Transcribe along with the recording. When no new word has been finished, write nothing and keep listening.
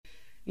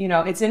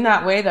it's in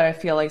that way that I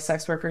feel like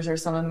sex workers are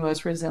some of the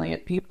most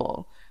resilient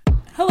people.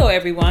 Hello,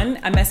 everyone.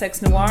 I'm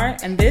SX Noir,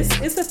 and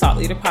this is the Thought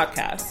Leader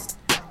Podcast.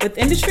 With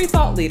industry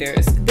thought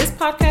leaders, this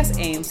podcast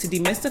aims to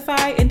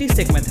demystify and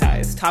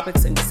destigmatize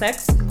topics in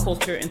sex,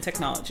 culture, and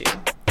technology.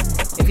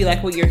 If you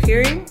like what you're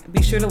hearing,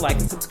 be sure to like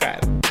and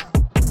subscribe.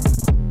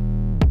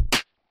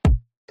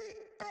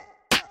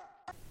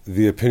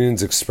 The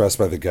opinions expressed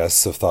by the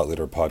guests of Thought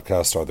Leader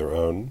Podcast are their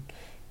own.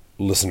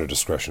 Listener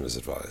discretion is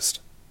advised.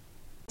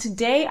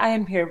 Today, I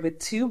am here with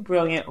two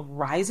brilliant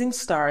rising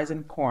stars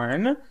in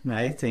porn.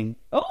 Rising.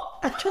 Oh!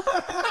 I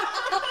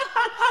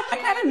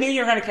kind of knew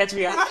you were going to catch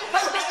me up.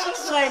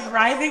 Like,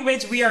 rising,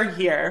 bitch, we are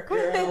here.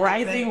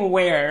 Rising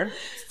where?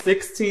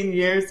 16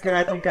 years, girl.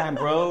 I think I'm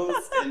rose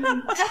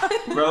and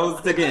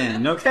rose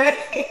again,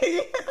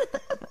 okay?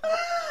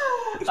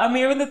 I'm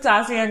here with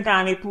Natassia and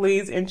Connie.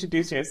 Please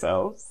introduce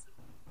yourselves.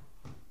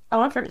 I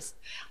want first.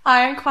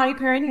 I'm Connie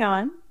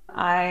Periogn.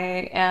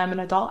 I am an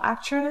adult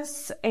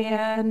actress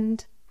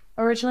and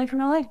originally from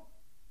LA.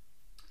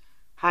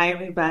 Hi,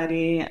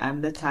 everybody.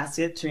 I'm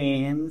Natassia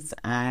Dreams.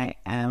 I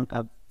am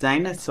a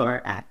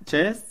dinosaur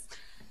actress,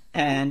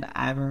 and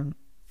I'm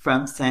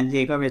from San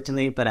Diego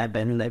originally, but I've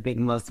been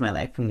living most of my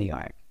life in New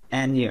York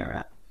and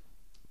Europe.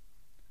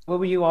 What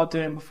were you all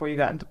doing before you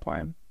got into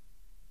porn?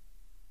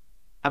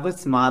 I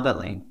was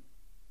modeling,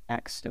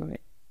 actually.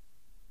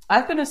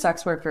 I've been a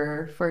sex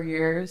worker for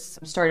years.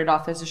 Started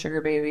off as a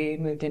sugar baby,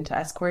 moved into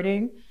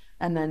escorting,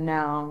 and then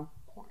now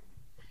porn.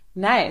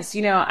 Nice.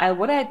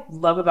 What I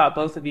love about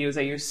both of you is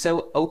that you're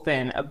so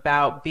open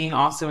about being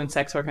also in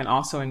sex work and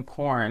also in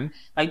porn.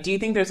 Like, do you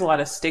think there's a lot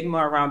of stigma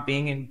around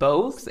being in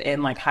both?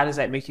 And like, how does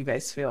that make you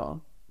guys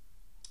feel?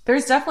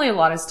 There's definitely a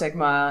lot of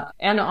stigma.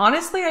 And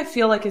honestly, I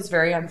feel like it's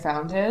very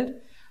unfounded.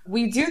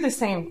 We do the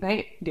same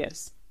thing.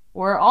 Yes.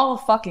 We're all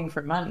fucking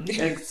for money.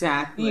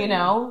 Exactly.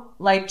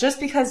 Like just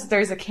because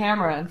there's a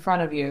camera in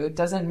front of you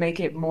doesn't make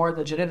it more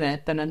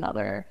legitimate than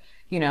another,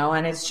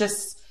 and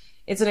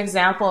it's an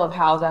example of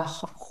how the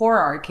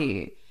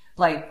whorearchy,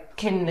 like,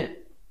 can,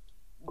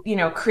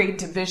 create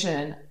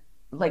division,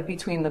 like,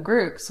 between the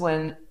groups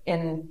when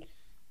in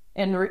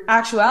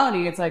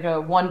actuality, it's like a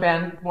one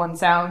band, one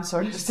sound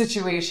sort of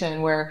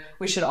situation where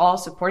we should all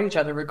support each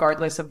other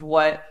regardless of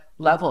what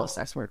level of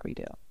sex work we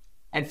do.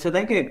 I feel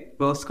like it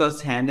both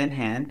goes hand in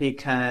hand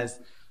because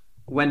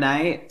when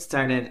I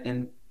started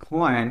in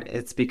porn,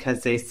 it's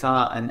because they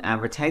saw an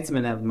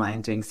advertisement of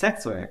mine doing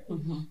sex work.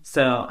 Mm-hmm.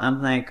 So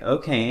I'm like,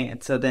 okay.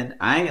 And so then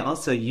I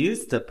also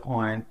used the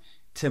porn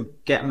to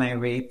get my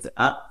rates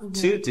up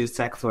to do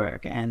sex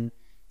work. And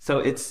so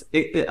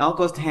it all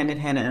goes hand in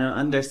hand, and I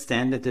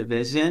understand the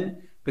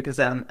division because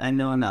I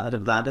know a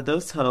lot of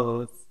those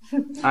hoes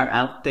are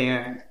out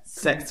there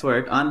sex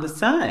work on the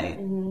side.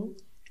 Mm-hmm.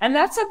 And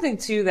that's something,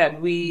 too, that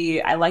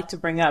I like to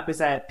bring up is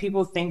that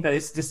people think that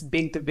it's this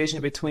big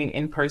division between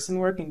in-person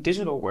work and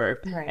digital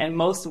work. Right. And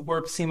most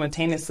work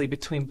simultaneously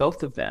between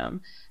both of them.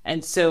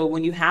 And so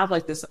when you have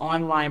like this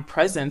online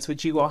presence,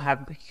 which you all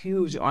have a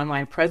huge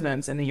online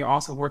presence, and then you're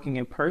also working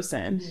in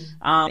person,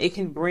 it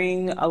can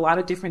bring a lot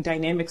of different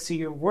dynamics to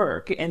your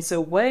work. And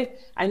so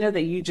I know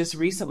that you just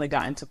recently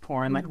got into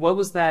porn. Like, what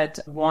was that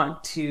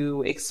want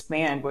to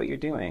expand what you're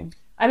doing?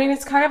 I mean,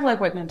 it's kind of like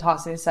what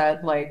Natassia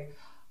said, like,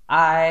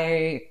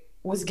 I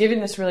was given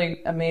this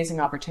really amazing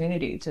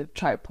opportunity to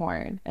try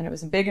porn, and it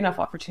was a big enough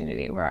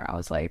opportunity where I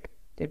was like,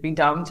 it'd be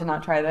dumb to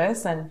not try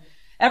this. And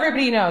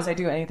everybody knows I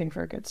do anything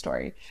for a good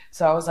story.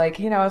 So I was like,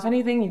 if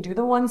anything, you do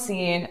the one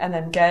scene and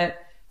then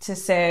get to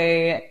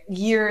say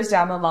years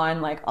down the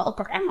line, like, oh,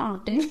 grandma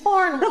did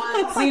porn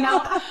once,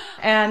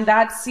 and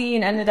that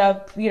scene ended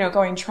up,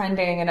 going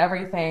trending and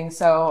everything.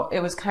 So it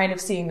was kind of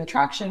seeing the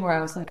traction where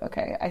I was like,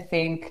 okay, I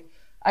think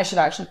I should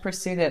actually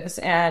pursue this.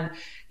 And,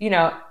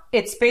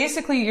 it's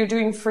basically you're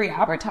doing free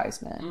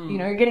advertisement.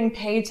 You're getting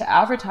paid to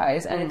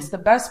advertise, and it's the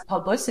best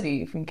publicity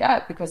you can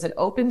get because it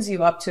opens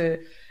you up to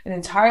an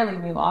entirely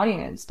new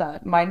audience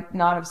that might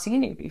not have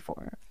seen you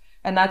before.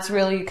 And that's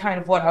really kind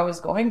of what I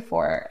was going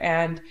for.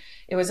 And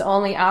it was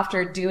only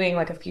after doing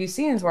like a few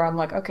scenes where I'm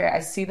like, okay, I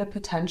see the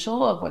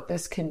potential of what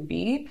this can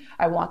be.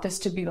 I want this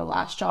to be the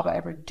last job I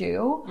ever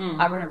do.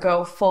 I'm going to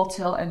go full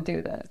tilt and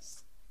do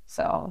this.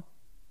 So,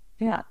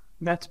 yeah.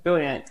 That's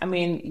brilliant. I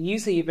mean, you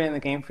say you've been in the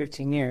game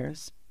 15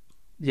 years.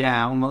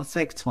 Yeah, almost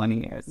like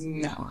 20 years.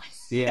 No.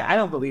 Yeah, I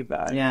don't believe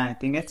that. Yeah, I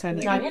think it's... No,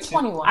 you're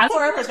 21. I'm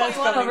forever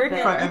 21 over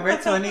here. Forever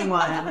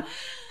 21.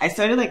 I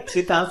started like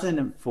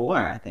 2004,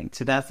 I think.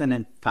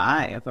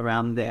 2005,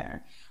 around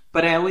there.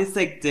 But I always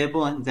like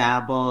dibble and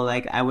dabble.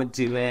 Like I would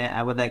do it.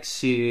 I would like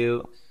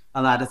shoot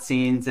a lot of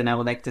scenes and I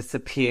would like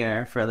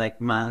disappear for like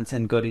months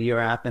and go to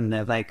Europe and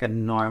live like a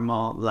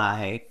normal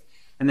life.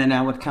 And then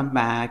I would come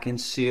back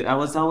and shoot. I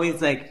was always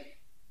like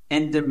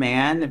in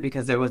demand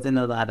because there wasn't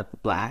a lot of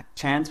Black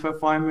trans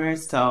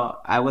performers. So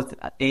I was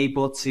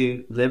able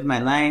to live my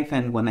life.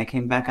 And when I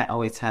came back, I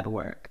always had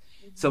work.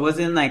 So it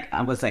wasn't like,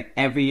 I was like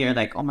every year,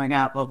 like, oh my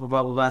God, blah, blah,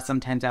 blah, blah, blah.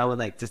 Sometimes I would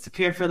like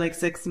disappear for like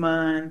 6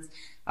 months.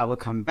 I would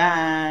come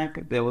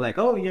back. They were like,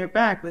 oh, you're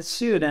back. Let's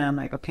shoot. And I'm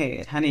like,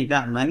 okay, honey, you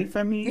got money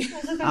for me?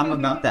 I'm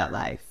about that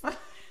life.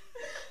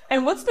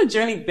 And what's the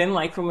journey been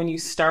like from when you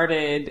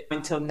started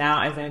until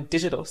now as in a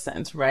digital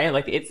sense, right?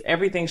 Like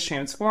everything's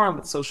transformed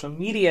with social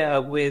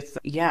media, with,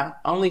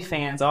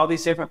 OnlyFans, all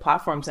these different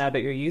platforms now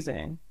that you're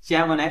using.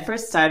 Yeah, when I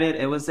first started,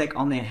 it was like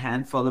only a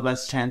handful of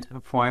us trans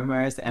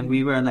performers, and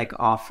we were like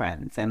all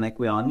friends, and like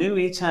we all knew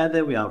each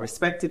other, we all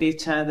respected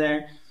each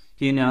other.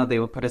 You know, they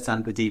would put us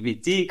on the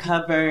DVD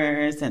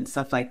covers and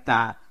stuff like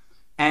that.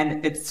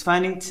 And it's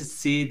funny to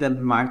see the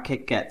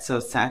market get so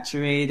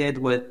saturated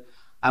with,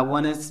 I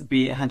want to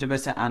be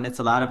 100% honest,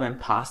 a lot of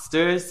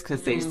imposters,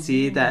 because they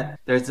see that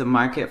there's a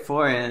market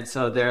for it. And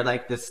so they're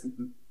like this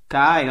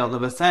guy all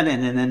of a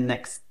sudden, and then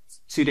next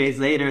 2 days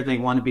later, they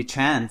want to be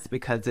trans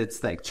because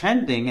it's like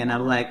trending. And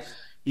I'm like,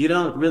 you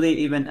don't really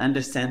even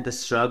understand the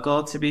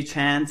struggle to be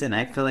trans. And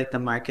I feel like the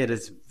market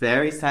is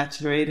very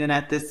saturated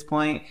at this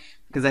point,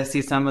 because I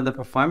see some of the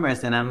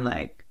performers and I'm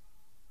like,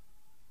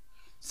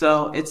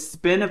 so it's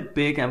been a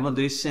big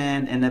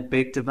evolution and a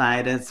big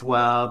divide as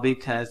well,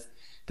 because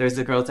there's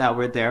the girls that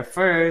were there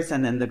first,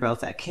 and then the girls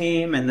that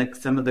came, and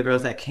some of the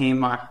girls that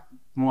came are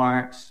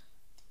more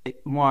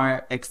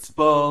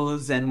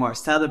exposed and more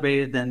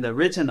celebrated than the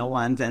original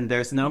ones. And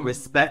there's no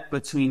respect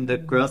between the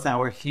girls that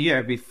were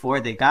here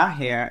before they got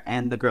here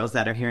and the girls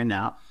that are here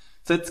now.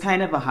 So it's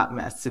kind of a hot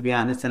mess, to be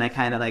honest. And I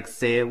kind of like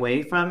stay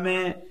away from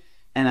it.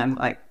 And I'm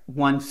like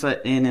 1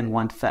 foot in and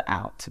 1 foot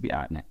out, to be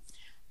honest.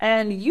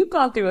 And you've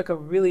gone through like a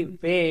really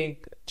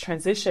big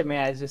transition, may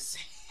I just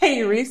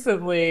say,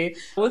 recently.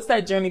 What's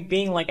that journey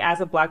being like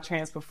as a Black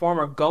trans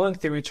performer, going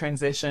through a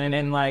transition,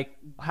 and like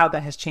how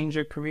that has changed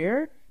your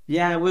career?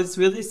 Yeah, it was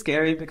really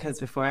scary, because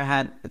before I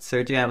had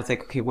surgery, I was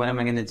like, okay, what am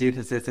I going to do?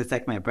 Because this is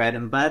like my bread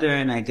and butter.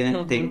 And I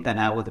didn't think that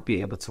I would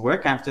be able to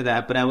work after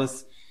that. But I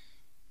was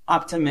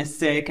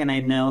optimistic, and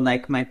I know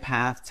like my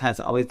path has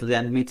always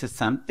led me to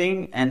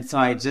something. And so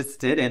I just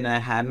did it. And I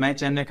had my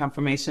gender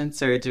confirmation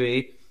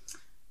surgery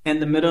in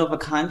the middle of a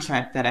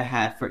contract that I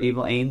had for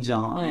Evil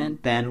Angel. And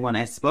then when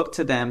I spoke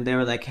to them, they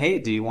were like, hey,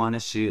 do you want to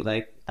shoot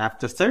like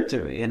after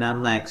surgery? And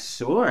I'm like,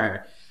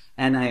 sure.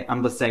 And I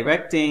was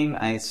directing,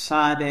 I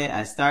shot it,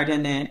 I starred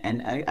in it,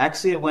 and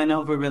it went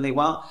over really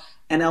well.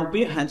 And I'll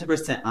be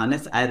 100%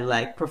 honest, I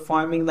like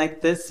performing like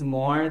this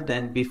more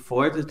than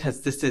before,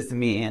 because this is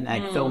me, and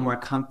I feel more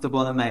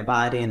comfortable in my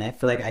body, and I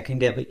feel like I can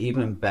give an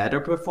even better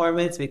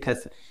performance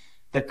because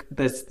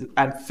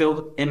I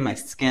feel in my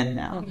skin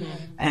now.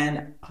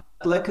 And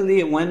luckily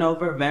it went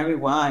over very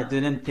well. I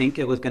didn't think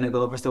it was going to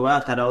go over so well. I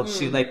thought I'll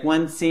shoot like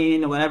one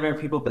scene or whatever.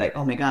 People be like,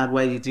 oh my God,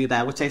 why do you do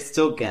that? Which I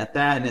still get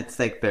that. And it's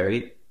like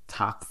very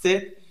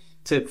toxic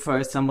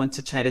for someone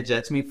to try to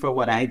judge me for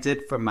what I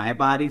did for my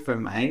body, for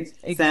my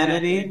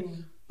sanity.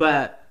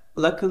 But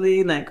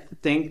luckily,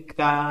 like, thank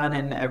God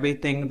and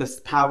everything, the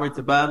powers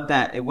above,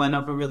 that it went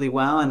over really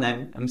well. And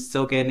I'm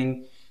still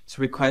getting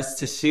requests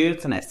to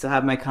shoot, and I still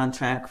have my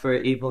contract for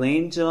Evil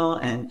Angel.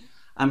 And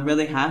I'm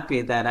really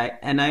happy that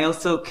I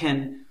also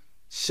can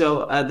show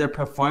other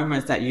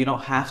performers that you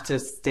don't have to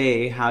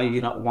stay how you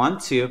don't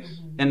want to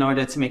in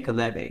order to make a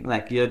living.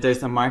 Like,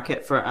 there's a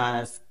market for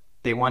us.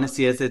 They want to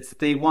see us.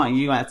 They want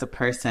you as a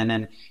person.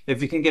 And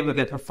if you can give a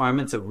good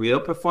performance, a real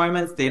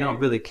performance, they don't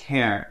really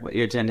care what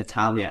your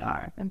genitalia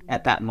are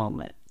at that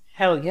moment.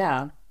 Hell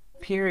yeah.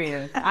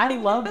 Period. I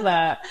love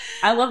that.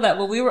 I love that.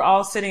 Well, we were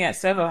all sitting at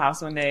Sevo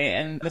House one day,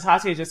 and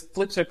Natassia just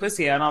flips her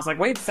pussy out, and I was like,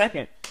 wait a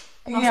second.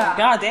 I was like,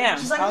 God damn.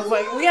 She's like, I was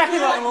like, we have to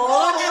look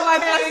at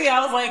my pussy.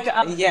 I was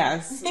like,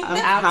 yes.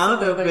 I'm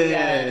proud of it.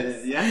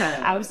 Yes. Yeah.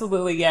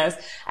 Absolutely, yes.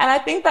 And I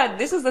think that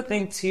this is the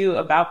thing too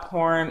about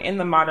porn in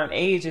the modern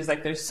age, is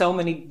like there's so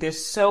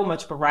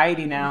much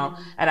variety now.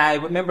 And I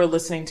remember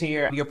listening to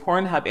your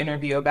Pornhub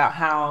interview about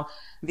how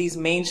these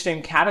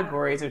mainstream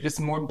categories are just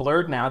more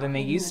blurred now than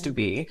they used to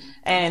be.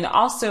 And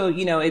also,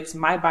 it's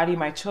my body,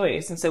 my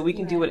choice. And so we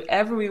can do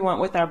whatever we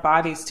want with our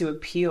bodies to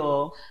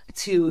appeal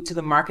to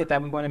the market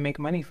that we want to make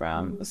money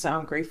from. So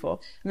I'm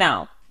grateful.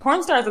 Now,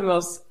 porn stars are the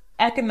most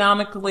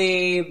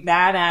economically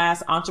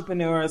badass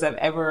entrepreneurs I've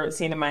ever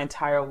seen in my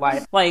entire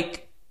life.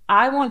 Like,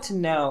 I want to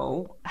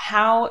know,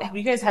 have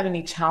you guys had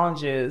any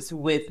challenges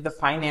with the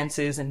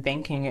finances and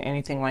banking or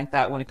anything like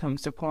that when it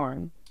comes to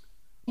porn?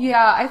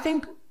 Yeah, I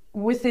think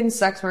within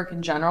sex work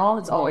in general,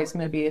 it's always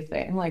going to be a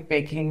thing. Like,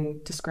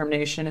 banking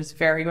discrimination is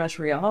very much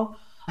real.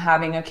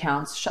 Having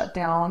accounts shut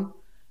down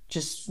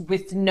just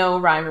with no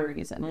rhyme or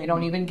reason. They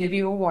don't even give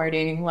you a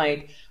warning.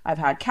 Like, I've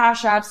had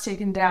Cash Apps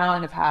taken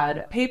down. I've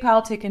had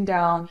PayPal taken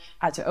down.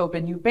 Had to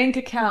open new bank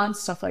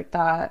accounts, stuff like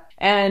that.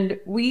 And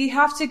we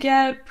have to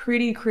get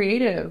pretty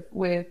creative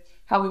with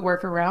how we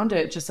work around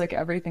it, just like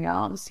everything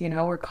else.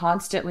 We're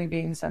constantly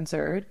being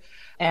censored.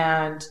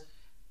 And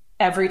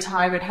every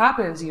time it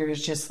happens, you're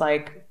just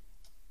like,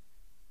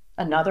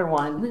 another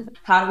one.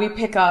 How do we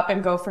pick up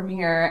and go from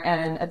here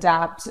and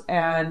adapt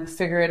and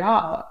figure it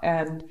out?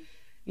 And,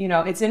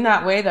 it's in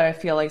that way that I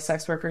feel like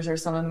sex workers are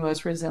some of the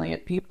most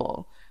resilient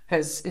people,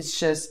 because it's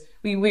just,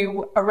 we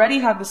already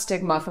have the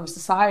stigma from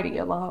society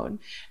alone.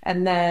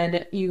 And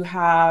then you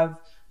have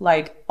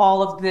like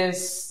all of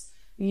this,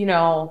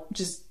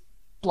 just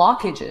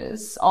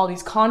blockages, all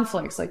these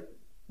conflicts. Like,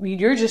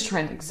 you're just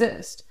trying to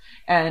exist,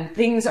 and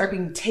things are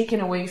being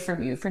taken away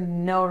from you for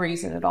no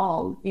reason at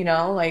all. You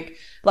know, like,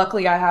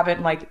 luckily I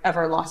haven't like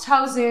ever lost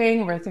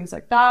housing or things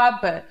like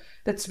that, but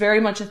that's very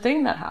much a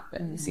thing that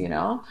happens, you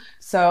know?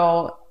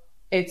 So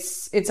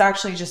it's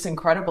actually just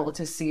incredible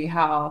to see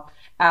how,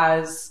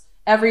 as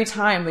every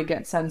time we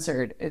get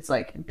censored, it's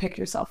like, pick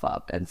yourself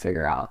up and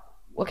figure out,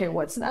 okay,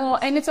 what's next? Well,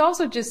 and it's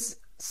also just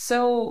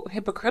so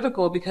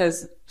hypocritical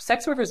because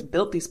sex workers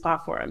built these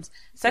platforms.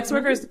 Sex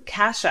workers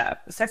Cash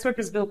App. Sex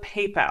workers built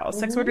PayPal.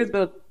 Sex workers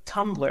built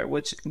Tumblr,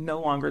 which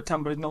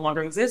Tumblr no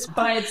longer exists.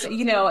 But,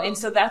 you know, and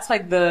so that's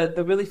like the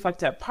really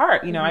fucked up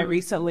part. You know, I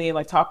recently,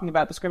 like, talking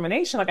about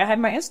discrimination, like, I had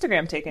my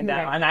Instagram taken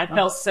down, and I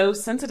felt so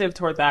sensitive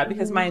toward that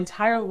because my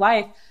entire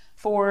life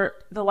for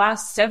the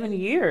last 7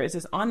 years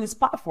is on this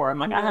platform.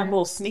 Like, I have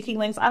little sneaky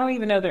links. I don't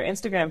even know their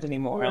Instagrams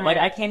anymore. Like,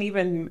 I can't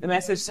even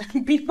message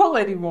certain people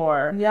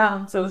anymore.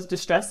 Yeah. So it's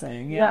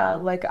distressing. Yeah.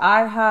 Like,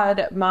 I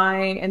had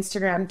my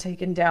Instagram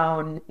taken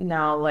down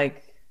now,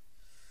 like,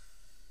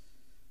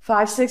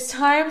 5-6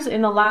 times.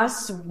 In the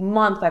last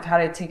month, I've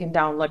had it taken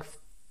down like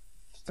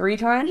 3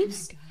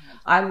 times.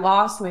 I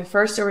lost my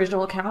first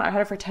original account. I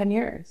had it for 10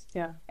 years.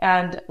 Yeah.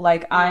 And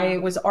like, I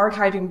was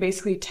archiving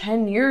basically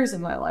 10 years of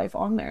my life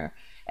on there.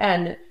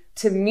 And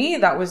to me,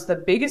 that was the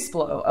biggest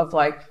blow of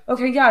like,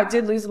 okay, yeah, I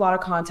did lose a lot of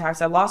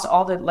contacts. I lost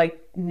all the like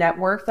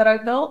network that I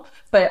built,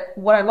 but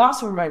what I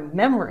lost were my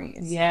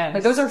memories. Yeah.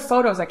 Like, those are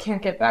photos I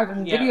can't get back,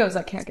 and videos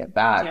I can't get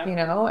back, you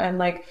know? And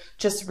like,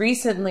 just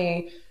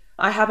recently,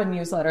 I have a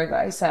newsletter that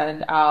I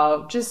send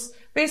out, just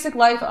basic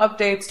life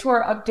updates,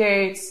 tour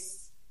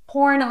updates,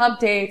 porn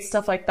updates,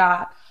 stuff like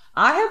that.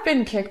 I have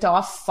been kicked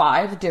off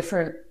 5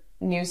 different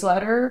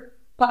newsletter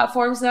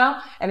platforms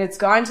now, and it's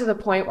gone to the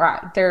point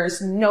where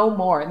there's no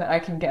more that I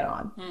can get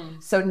on.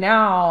 So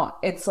now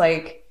it's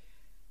like,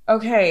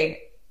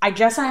 okay, I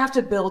guess I have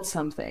to build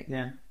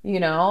something,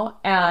 you know?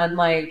 And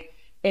like,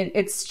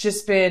 it's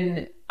just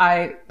been,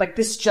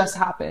 this just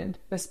happened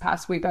this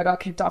past week. I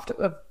got kicked off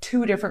of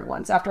 2 different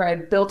ones after I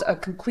had built a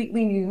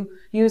completely new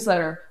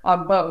newsletter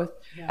on both.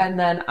 And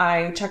then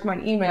I checked my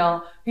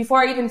email before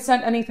I even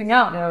sent anything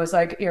out, and I was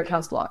like, your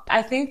account's blocked.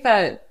 I think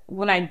that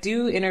when I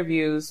do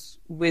interviews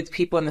with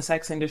people in the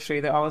sex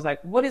industry, they're always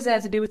like, what does that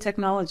have to do with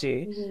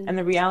technology? And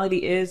the reality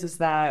is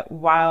that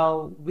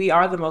while we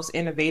are the most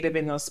innovative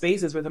in those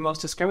spaces, we're the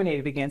most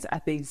discriminated against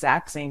at the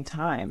exact same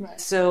time.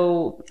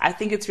 So I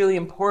think it's really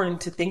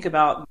important to think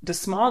about the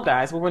small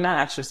guys. Well, we're not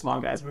actually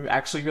small guys. We're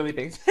actually really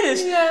big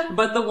fish.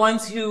 But the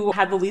ones who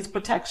have the least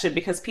protection,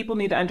 because people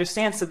need to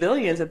understand,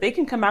 civilians, that they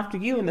can come after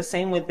you in the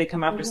same way that they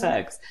come after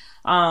sex.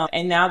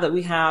 And now that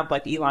we have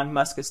like Elon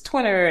Musk's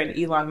Twitter and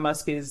Elon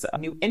Musk's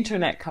new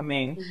internet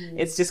coming,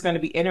 it's just going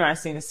to be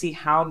interesting to see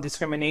how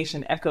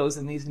discrimination echoes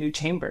in these new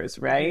chambers,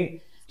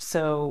 right?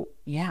 So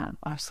yeah,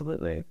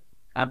 absolutely.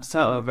 I'm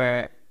so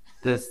over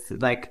this,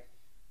 like,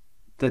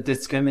 the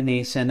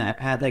discrimination. I've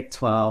had like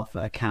 12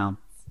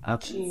 accounts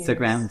of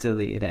Instagram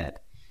deleted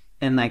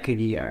in like a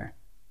year,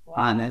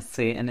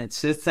 honestly. And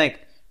it's just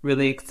like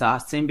really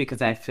exhausting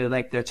because I feel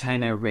like they're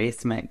trying to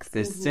erase my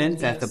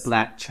existence as a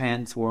Black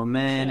trans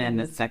woman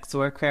and a sex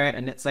worker.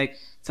 And it's like,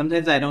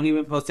 sometimes I don't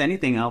even post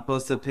anything. I'll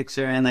post a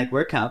picture and like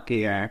workout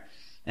gear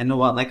and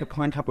like a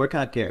porn top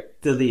workout gear,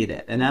 delete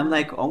it. And I'm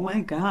like, oh my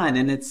God.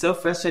 And it's so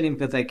frustrating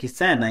because, like you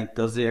said, like,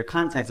 those are your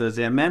contacts, those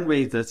are your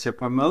memories, that's your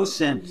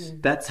promotion.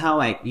 That's how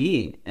I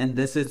eat. And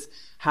this is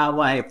how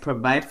I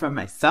provide for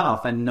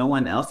myself, and no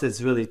one else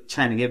is really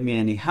trying to give me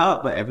any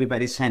help, but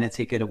everybody's trying to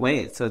take it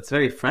away. So it's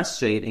very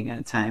frustrating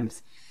at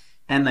times.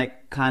 And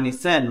like Connie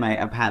said,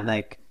 I've had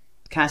like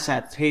Cash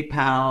App,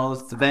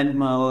 PayPal,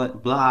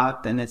 Venmo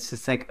blocked, and it's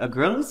just like, a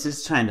girl is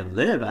just trying to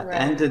live at the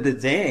end of the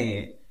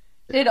day.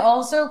 It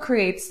also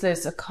creates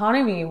this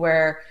economy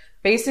where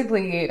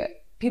basically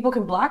people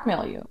can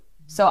blackmail you.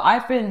 So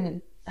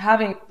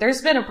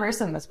there's been a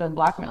person that's been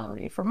blackmailing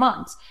me for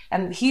months,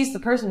 and he's the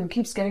person who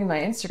keeps getting my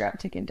Instagram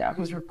taken down,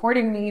 who's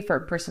reporting me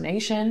for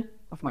impersonation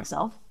of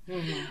myself.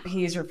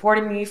 He's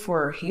reporting me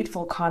for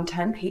hateful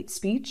content, hate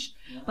speech,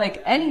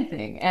 like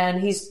anything.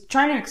 And he's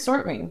trying to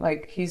extort me.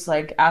 Like, he's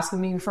like asking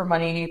me for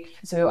money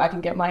so I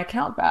can get my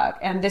account back.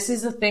 And this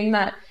is a thing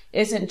that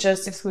isn't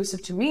just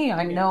exclusive to me.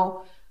 I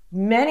know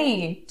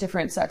many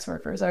different sex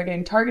workers are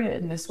getting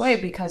targeted in this way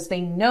because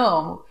they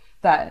know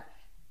that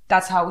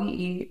that's how we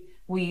eat.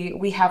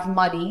 We have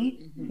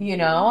money, you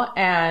know,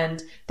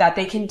 and that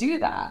they can do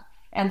that.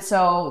 And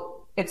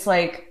so it's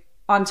like,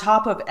 on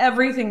top of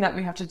everything that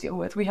we have to deal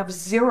with, we have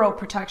 0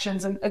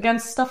 protections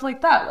against stuff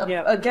like that,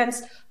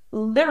 against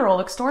literal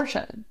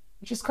extortion,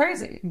 which is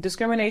crazy.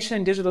 Discrimination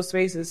in digital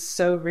space is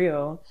so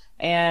real.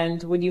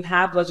 And when you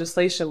have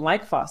legislation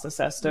like FOSTA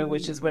SESTA,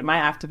 which is when my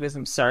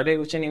activism started,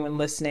 which anyone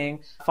listening,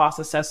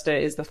 FOSTA SESTA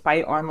is the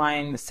Fight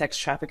Online Sex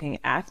Trafficking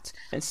Act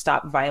and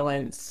Stop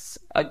Violence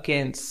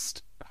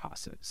Against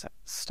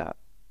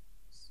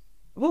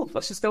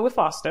let's just go with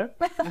foster.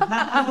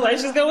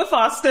 Let's just go with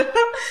foster.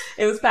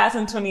 It was passed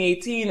in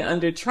 2018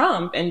 under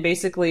Trump, and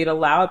basically it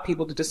allowed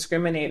people to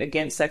discriminate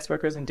against sex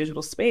workers in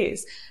digital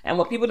space. And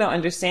what people don't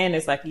understand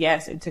is like,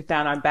 yes, it took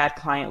down our bad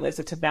client list,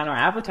 it took down our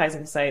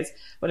advertising sites,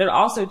 but it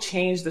also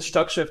changed the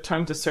structure of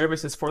terms of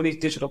services for these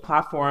digital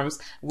platforms,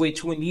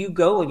 which when you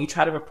go and you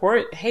try to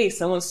report, hey,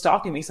 someone's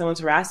stalking me, someone's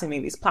harassing me,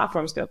 these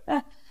platforms go,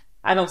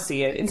 I don't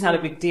see it. It's not a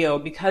big deal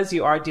because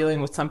you are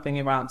dealing with something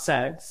around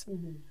sex.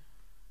 Mm-hmm.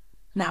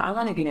 Now, I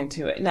want to get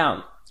into it.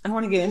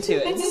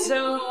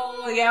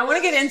 So, yeah, I want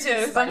to get into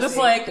it. I'm just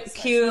like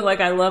cute.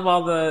 Like, I love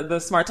all the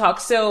smart talk.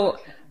 So,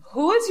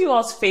 who is you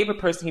all's favorite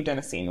person you've done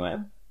a scene with?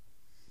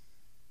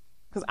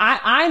 Because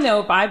I know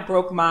if I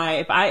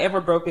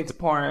ever broke into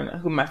porn,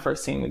 who my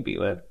first scene would be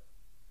with.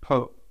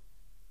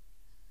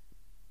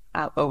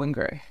 Owen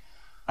Gray.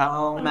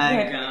 Oh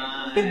my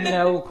God.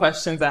 No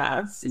questions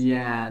asked.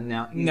 Yeah,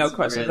 no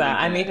questions really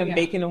asked. I made him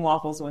bacon and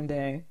waffles one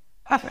day.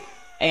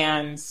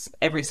 And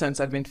ever since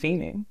I've been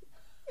fiending.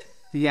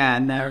 Yeah,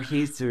 no,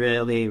 he's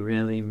really,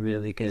 really,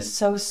 really good.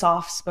 So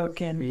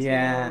soft-spoken.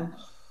 Yeah,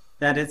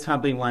 that is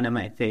probably one of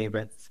my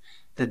favorites.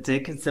 The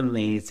dick is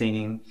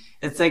amazing.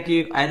 It's like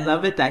I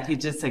love it that he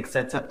just like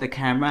sets up the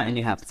camera and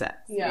you have sex.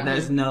 Yeah.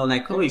 There's no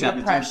like, oh, you got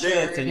to do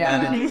this and you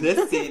got to do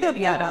this scene.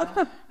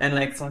 Yeah. And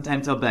like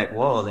sometimes I'll be like,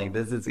 whoa, like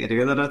this is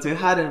getting a little too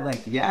hot. And I'm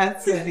like,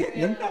 yes, daddy,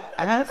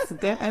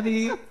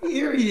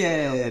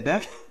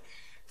 period.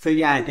 So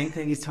yeah, I think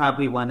that he's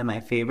probably one of my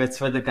favorites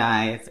for the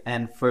guys.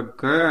 And for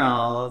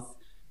girls,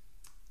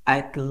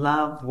 I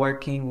love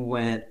working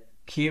with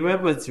Kira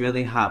was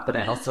really hot, but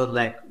I also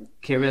like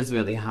Kira's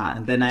really hot.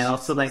 And then I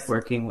also like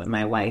working with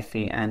my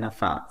wifey, Anna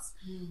Fox,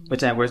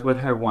 which I worked with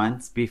her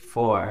once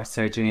before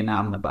surgery, and now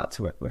I'm about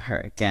to work with her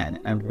again.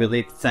 I'm really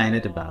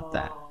excited about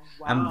that.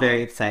 Wow. I'm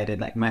very excited.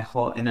 Like my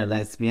whole inner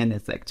lesbian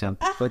is like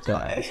jumping for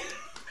joy.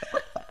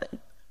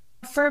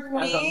 For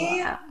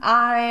me,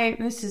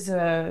 this is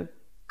a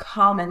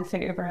common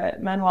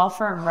favorite, Manuel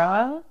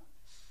Ferreira.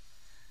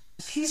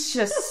 He's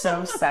just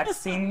so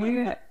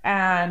sexy,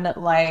 and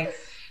like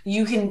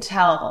you can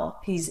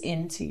tell he's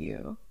into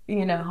you,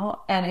 you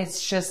know, and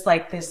it's just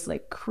like this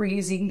like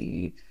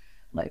crazy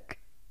like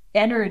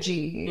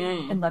energy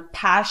and like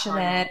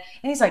passionate,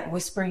 and he's like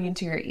whispering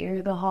into your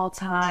ear the whole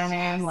time,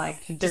 and like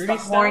just the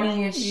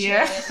horniest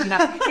shit. You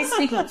know, he's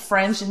speaking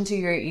French into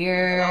your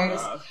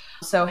ears.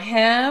 So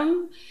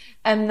him.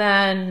 And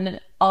then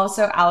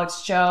also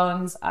Alex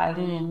Jones. I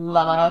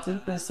love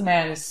this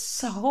man. Is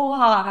so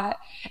hot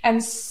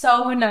and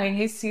so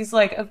nice. He's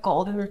like a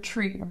golden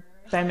retriever.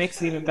 That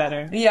makes it even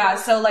better. Yeah,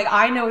 so like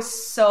I know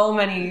so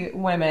many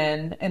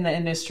women in the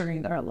industry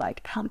that are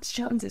like, Alex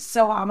Jones is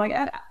so hot. I'm like,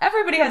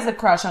 everybody has a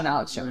crush on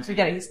Alex Jones.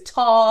 He's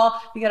tall,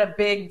 you got a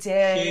big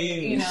dick,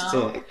 you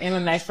know. And a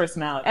nice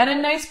personality.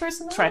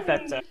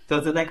 Trifecta.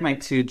 Those are like my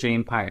two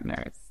dream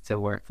partners to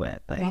work with.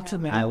 Like,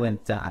 I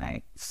would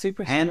die.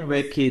 Super. And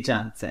Ricky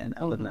Johnson.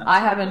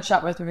 I haven't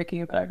shot with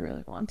Ricky, but I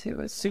really want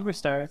to. It's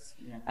superstars.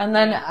 Yeah. And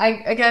then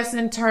I guess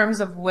in terms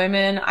of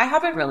women, I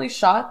haven't really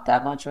shot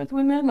that much with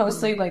women,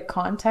 mostly like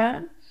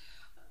content.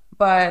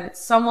 But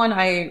someone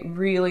I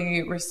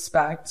really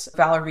respect,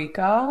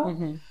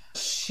 Valerica.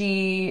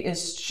 She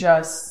is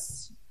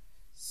just,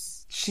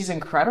 she's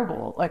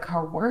incredible. Like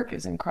her work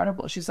is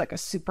incredible. She's like a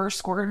super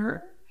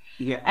squirter.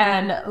 Yeah.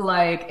 And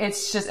like,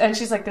 it's just, and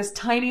she's like this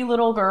tiny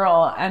little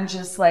girl, and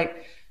just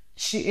like,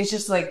 it's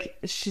just like,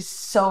 she's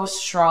so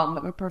strong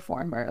of a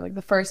performer. Like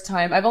the first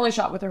time, I've only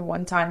shot with her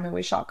one time, and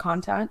we shot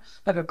content,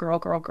 like a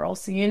girl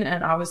scene.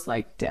 And I was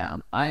like,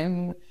 damn,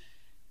 I'm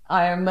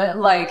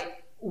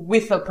like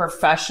with a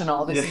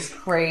professional. This is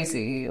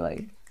crazy.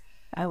 Like,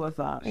 I love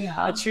that.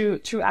 Yeah.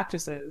 True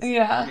actresses.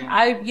 Yeah.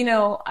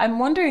 I'm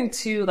wondering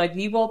too, like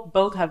you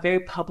both have very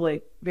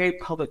public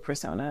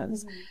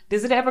personas.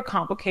 Does it ever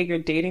complicate your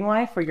dating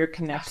life or your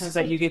connections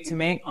that you get to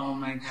make? Oh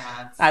my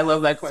God. I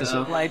love that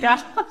question.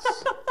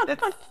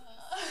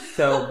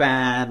 So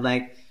bad.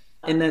 Like,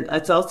 and then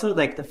it's also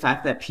like the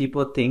fact that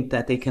people think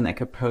that they can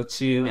like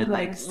approach you and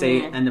like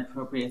say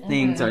inappropriate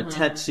things or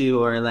touch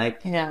you or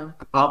like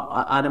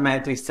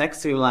automatically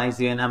sexualize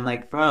you. And I'm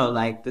like, bro,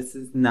 like this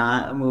is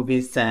not a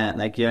movie set.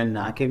 Like you're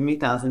not giving me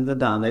thousands of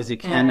dollars. You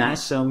cannot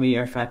show me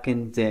your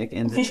fucking dick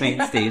in the train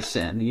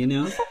station, you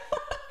know?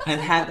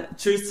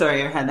 True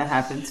story, I had that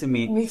happen to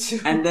me. Me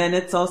too. And then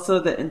it's also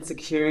the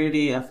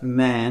insecurity of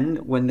men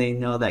when they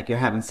know that you're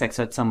having sex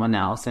with someone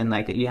else, and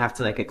like you have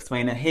to like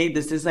explain it. Hey,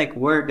 this is like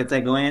work. It's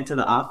like going into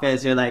the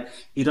office. You're like,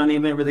 you don't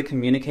even really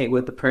communicate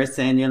with the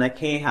person. You're like,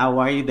 hey, how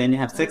are you? Then you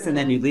have sex and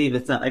then you leave.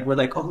 It's not like we're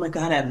like, oh my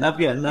God, I love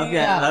you. I love you.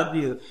 I love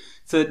you.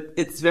 So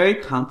it's very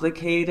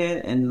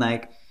complicated, and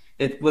like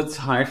it was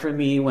hard for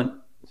me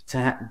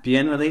to be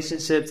in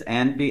relationships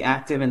and be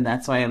active, and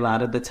that's why a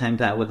lot of the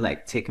times I would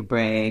like take a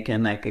break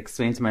and like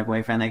explain to my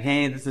boyfriend like,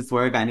 hey, this is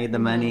work, I need the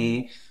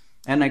money.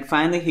 And like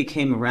finally he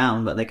came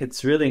around, but like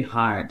it's really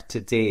hard to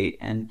date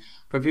and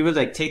for people to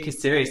like take you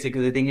seriously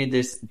because they think you're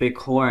this big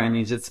whore and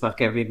you just fuck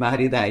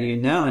everybody that you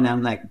know. And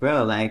I'm like,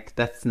 bro, like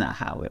that's not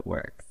how it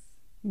works.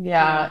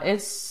 Yeah,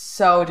 it's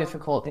so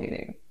difficult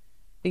dating.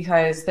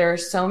 because there are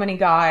so many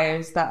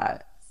guys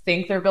that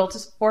think they're built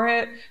for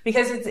it,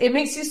 because it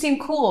makes you seem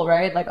cool,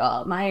 right? Like,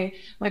 oh, my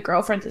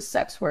girlfriend's a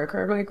sex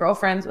worker, my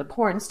girlfriend's a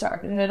porn star,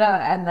 da, da, da.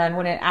 And then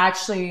when it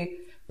actually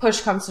push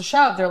comes to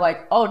shove, they're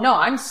like, oh no,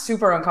 I'm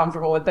super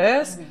uncomfortable with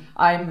this.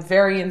 I'm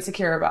very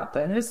insecure about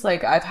this.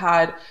 Like, I've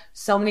had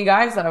so many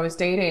guys that I was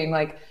dating,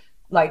 like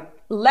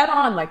let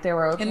on like they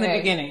were okay. In the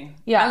beginning.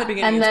 Yeah. In the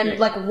beginning, and then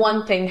like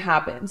one thing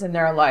happens and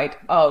they're like,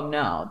 oh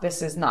no,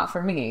 this is not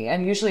for me.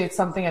 And usually it's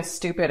something as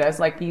stupid as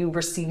like you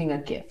receiving a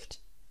gift.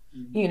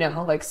 You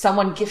know, like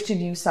someone gifted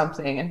you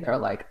something and they're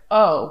like,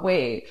 oh,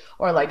 wait.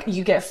 Or like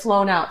you get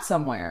flown out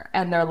somewhere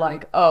and they're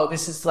like, oh,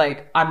 this is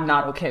like, I'm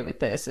not okay with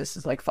this. This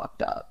is like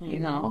fucked up, you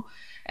know?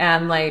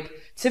 And like,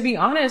 to be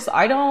honest,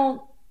 I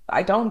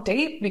don't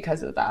date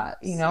because of that,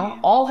 you know?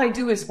 All I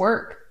do is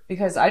work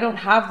because I don't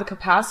have the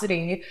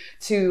capacity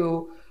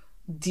to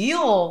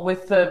deal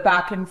with the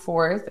back and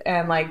forth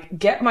and like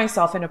get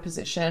myself in a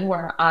position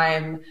where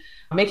I'm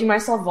making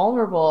myself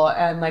vulnerable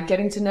and like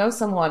getting to know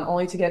someone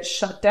only to get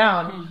shut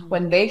down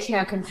when they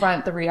can't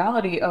confront the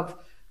reality of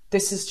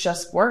this is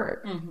just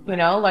work. You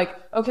know, like,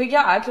 okay,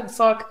 yeah, I can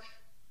fuck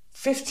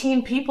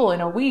 15 people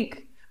in a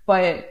week,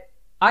 but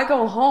I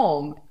go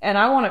home and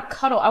I want to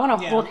cuddle. I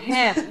want to hold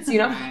hands, you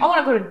know, I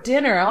want to go to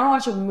dinner. I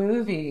want to watch a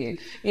movie,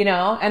 you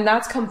know, and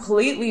that's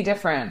completely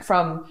different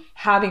from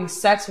having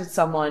sex with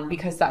someone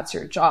because that's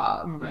your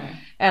job.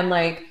 And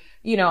like,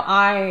 you know,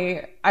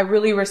 I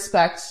really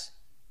respect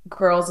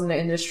girls in the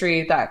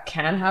industry that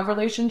can have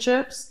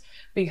relationships,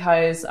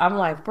 because I'm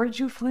like, where did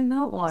you find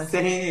that one?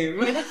 Same.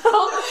 You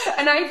know?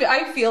 And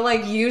I feel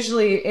like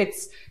usually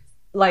it's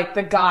like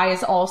the guy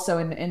is also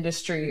in the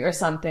industry or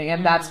something,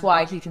 and that's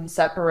why he can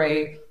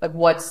separate like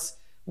what's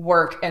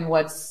work and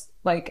what's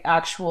like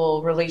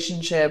actual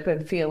relationship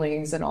and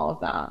feelings and all of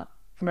that.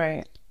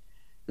 Right.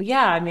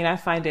 Yeah, I mean, I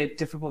find it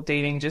difficult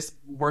dating just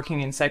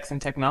working in sex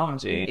and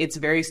technology. It's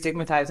very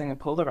stigmatizing and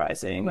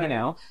polarizing, you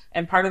know?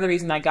 And part of the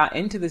reason I got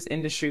into this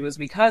industry was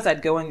because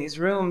I'd go in these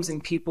rooms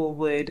and people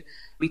would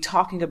be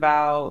talking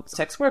about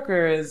sex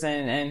workers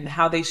and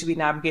how they should be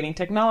navigating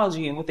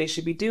technology and what they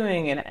should be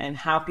doing and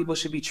how people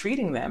should be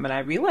treating them. And I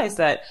realized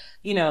that,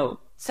 you know,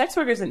 sex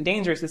work isn't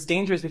dangerous. It's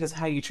dangerous because of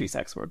how you treat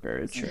sex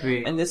workers.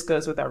 And this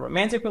goes with our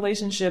romantic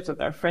relationships, with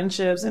our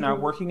friendships, and our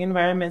working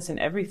environments and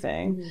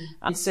everything.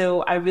 And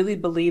so I really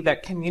believe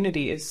that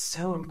community is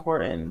so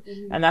important.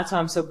 And that's why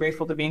I'm so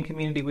grateful to be in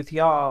community with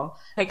y'all.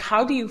 Like,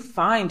 how do you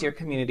find your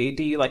community?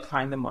 Do you like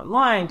find them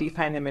online? Do you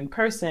find them in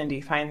person? Do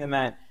you find them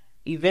at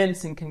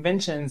events and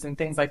conventions and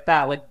things like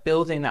that? Like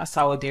building that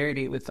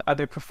solidarity with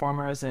other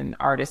performers and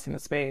artists in the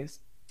space.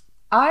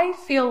 I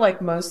feel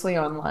like mostly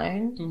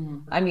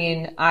online. I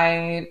mean,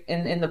 I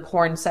in the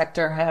porn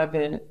sector have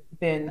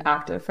been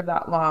active for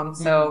that long.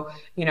 So,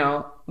 you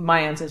know, my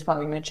answer is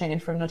probably going to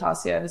change from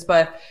Natassia's.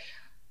 But,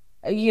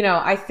 you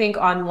know, I think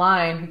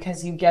online,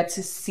 because you get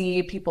to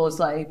see people's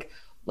like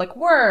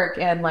work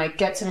and like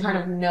get to kind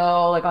of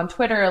know like on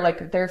Twitter,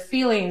 like their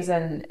feelings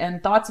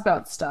and thoughts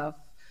about stuff.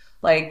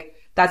 Like,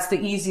 that's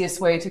the easiest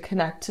way to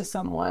connect to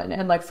someone.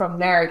 And like from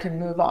there, it can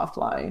move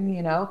offline,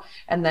 you know?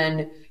 And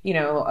then, you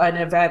know, an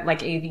event like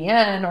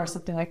AVN or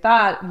something like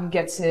that, you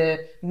get to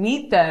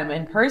meet them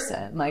in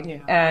person. Like,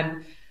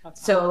 and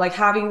so like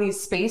having these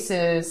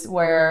spaces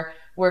where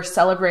we're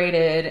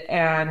celebrated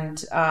and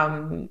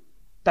that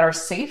are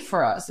safe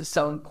for us is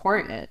so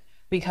important.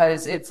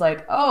 Because it's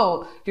like,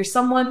 oh, you're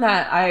someone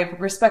that I've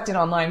respected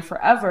online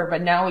forever,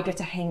 but now we get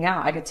to hang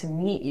out. I get to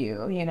meet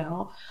you, you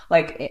know?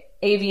 Like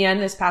AVN,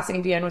 this past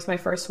AVN was my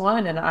first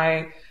one.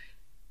 And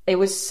it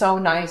was so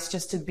nice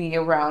just to be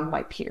around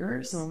my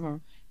peers.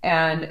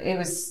 And it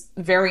was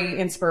very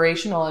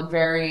inspirational and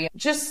very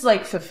just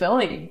like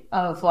fulfilling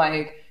of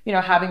like, you know,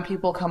 having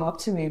people come up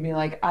to me and be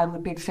like, I'm a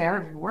big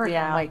fan of your work.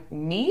 I'm like,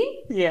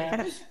 me?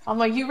 I'm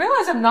like, you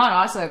realize I'm not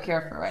also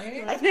careful,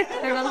 right?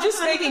 I'm just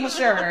making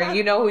sure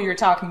you know who you're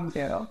talking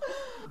to.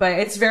 But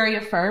it's very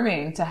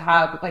affirming to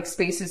have like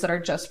spaces that are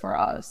just for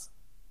us.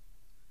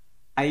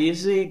 I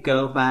usually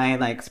go by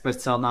like for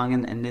so long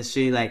in the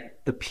industry,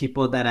 like the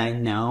people that I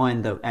know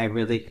and I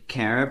really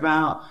care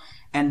about.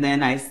 And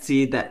then I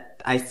see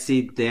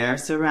their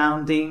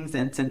surroundings,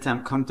 and since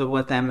I'm comfortable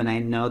with them and I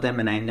know them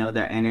and I know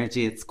their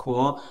energy, it's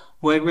cool.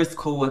 Whoever's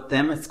cool with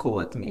them is cool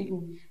with me.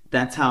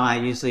 That's how I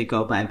usually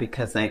go by,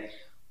 because like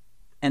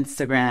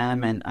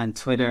Instagram and on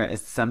Twitter is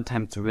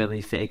sometimes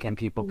really fake and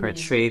people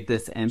portray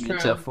this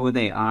image of who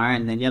they are,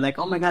 and then you're like,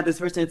 oh my god, this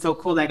person is so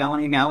cool, like I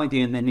want to hang out with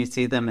you, and then you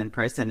see them in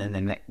person and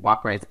then like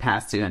walk right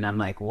past you and I'm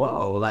like,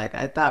 whoa, like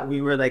I thought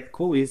we were like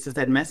cool, we used to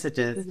send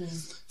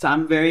messages. So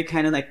I'm very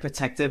kind of like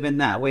protective in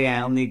that way.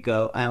 I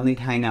only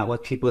hang out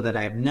with people that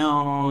I've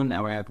known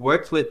or I've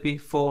worked with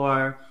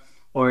before,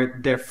 or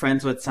they're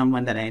friends with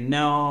someone that I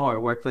know or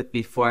worked with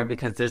before,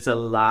 because there's a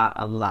lot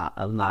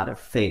of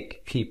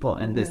fake people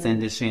in this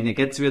industry. And it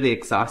gets really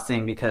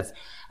exhausting because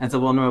as a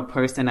vulnerable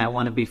person, I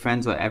want to be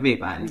friends with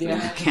everybody. Yeah.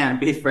 I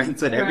can't be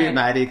friends with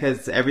everybody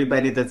because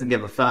everybody doesn't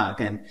give a fuck.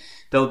 And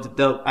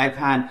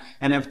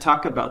I've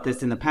talked about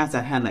this in the past.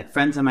 I've had like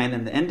friends of mine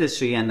in the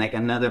industry, and like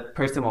another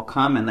person will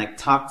come and like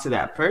talk to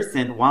that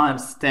person while I'm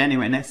standing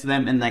right next to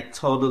them and like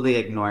totally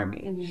ignore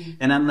me. Mm-hmm.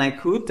 And I'm like,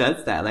 who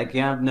does that? Like,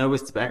 you have no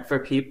respect for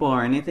people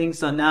or anything.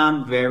 So now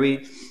I'm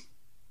very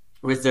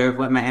reserved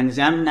with my energy.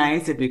 I'm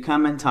nice if you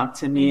come and talk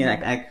to me.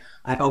 Mm-hmm. Like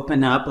I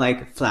open up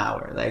like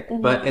flower, like,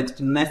 mm-hmm. but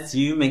unless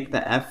you make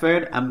the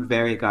effort, I'm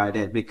very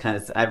guarded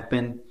because I've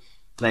been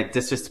like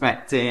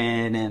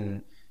disrespected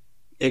and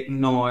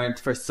ignored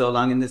for so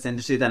long in this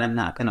industry that I'm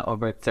not going to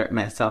overexert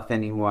myself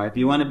anymore. If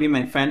you want to be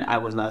my friend, I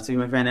would love to be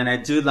my friend. And I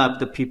do love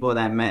the people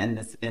that I met in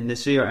this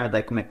industry or are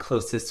like my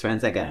closest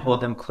friends. Like I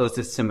hold them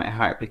closest to my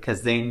heart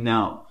because they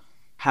know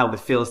how it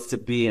feels to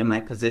be in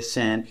my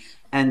position.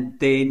 And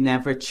they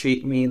never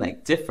treat me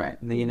like different.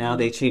 You know,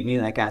 they treat me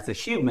like as a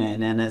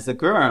human and as a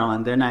girl.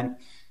 And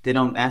they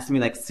don't ask me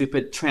like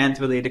stupid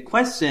trans related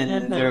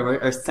questions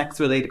or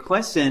sex related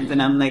questions.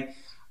 And I'm like,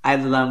 I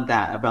love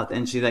that about the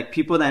industry. Like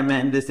people that I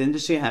met in this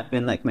industry have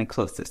been like my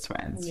closest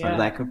friends for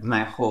like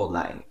my whole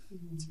life,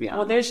 to be honest.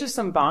 Well, there's just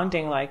some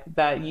bonding like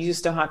that you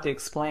just don't have to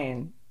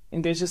explain.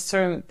 And there's just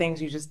certain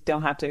things you just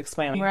don't have to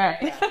explain. Right.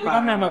 We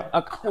don't have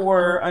a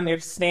core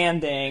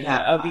understanding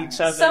of each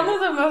other. Some of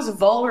the most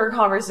vulgar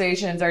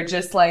conversations are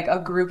just like a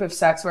group of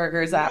sex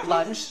workers at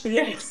lunch.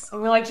 Yes.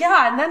 And we're like,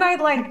 yeah, and then I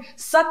like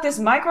sucked this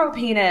micro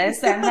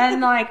penis, and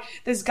then like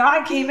this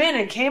guy came in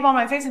and came on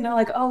my face, and they're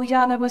like, oh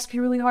yeah, that must be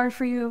really hard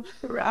for you.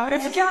 Right.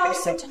 Like, yeah, I'm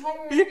so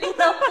tired.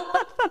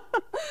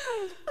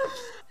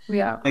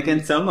 Yeah. Like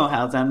in Somo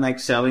House, I'm like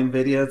showing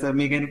videos of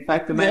me getting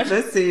fucked in my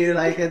pussy,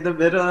 like in the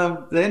middle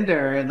of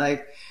Blender, and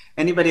like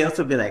anybody else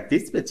would be like,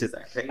 these bitches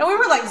are crazy. And we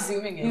were like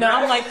zooming in. No,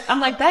 I'm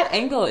like that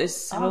angle is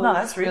so. Oh no,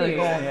 that's really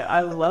cool.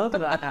 I love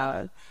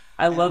that.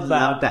 I love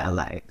that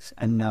light.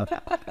 I know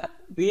that.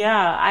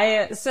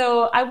 Yeah,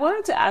 so I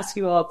wanted to ask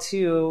you all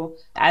too,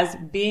 as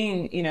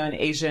being, you know, an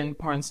Asian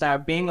porn star,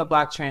 being a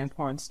Black trans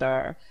porn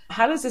star,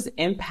 how does this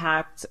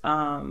impact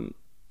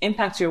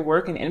your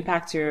work and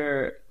impact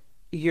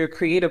your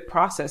creative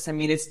process? I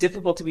mean, it's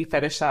difficult to be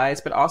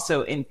fetishized, but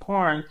also in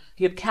porn,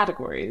 you have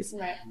categories.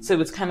 Right.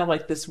 So it's kind of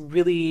like this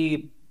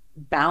really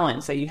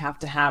balance that you have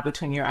to have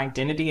between your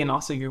identity and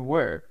also your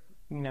work,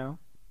 you know?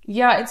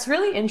 Yeah, it's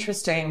really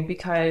interesting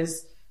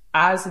because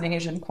as an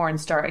Asian porn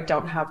star, I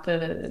don't have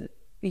the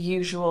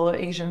usual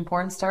Asian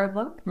porn star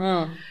look.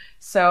 Mm.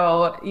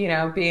 So, you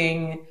know,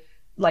 being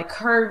like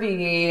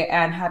curvy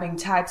and having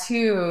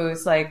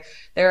tattoos, like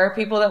there are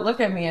people that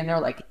look at me and they're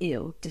like,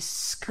 ew,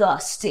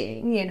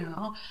 disgusting, you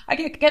know. I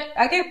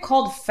get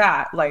called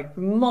fat like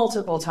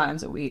multiple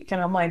times a week,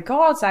 and I'm like,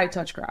 go outside,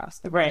 touch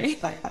grass.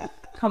 Right. Like,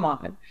 come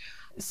on.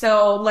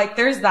 So like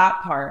there's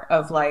that part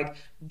of like,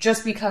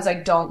 just because I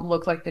don't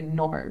look like the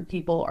norm,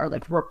 people are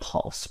like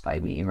repulsed by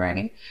me,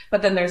 right?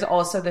 But then there's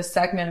also this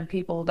segment of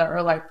people that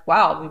are like,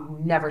 wow,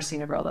 we've never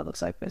seen a girl that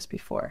looks like this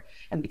before,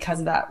 and because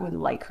of that we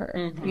like her.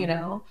 Mm-hmm. You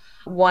know,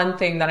 one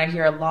thing that I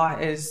hear a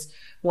lot is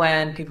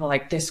when people are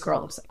like, this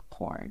girl looks like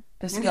porn,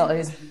 this girl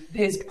is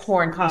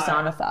porn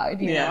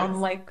personified, you know.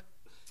 I'm like,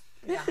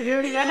 but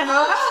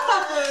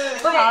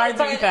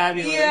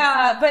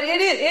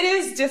it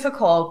is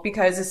difficult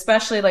because,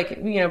 especially like,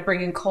 you know,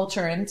 bringing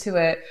culture into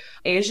it,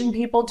 Asian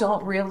people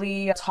don't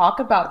really talk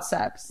about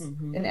sex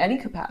in any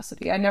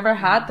capacity. I never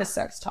had the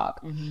sex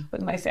talk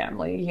with my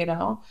family, you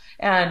know,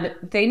 and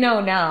they know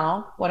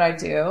now what I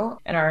do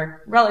and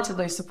are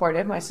relatively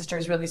supportive. My sister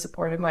is really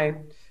supportive. My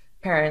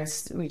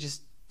parents, we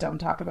just don't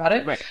talk about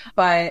it. Right.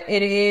 But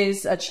it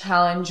is a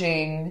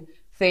challenging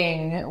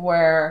thing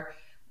where,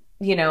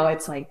 you know,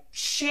 it's like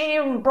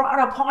shame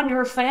brought upon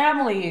your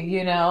family,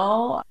 you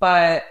know.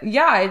 But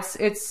yeah,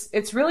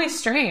 it's really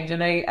strange,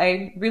 and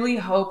I really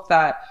hope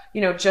that,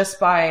 you know, just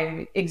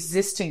by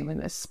existing in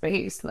this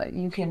space, that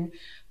you can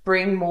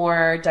bring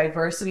more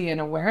diversity and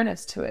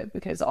awareness to it.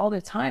 Because all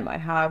the time I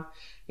have,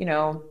 you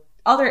know,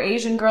 other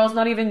Asian girls,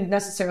 not even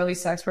necessarily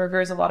sex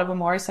workers. A lot of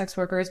them are sex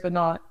workers, but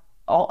not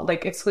all,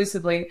 like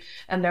exclusively.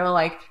 And they're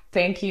like,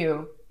 thank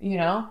you, you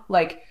know,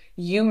 like,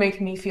 you make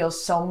me feel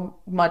so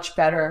much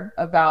better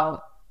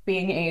about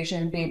being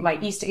Asian, being my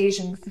East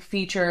Asian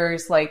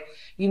features. Like,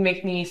 you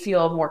make me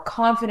feel more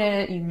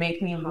confident. You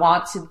make me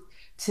want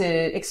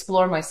to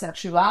explore my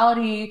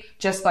sexuality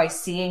just by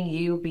seeing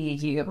you be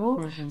you.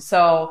 Mm-hmm.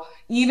 So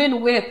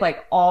even with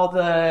like all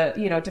the,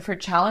 you know,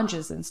 different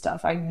challenges and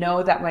stuff, I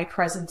know that my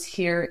presence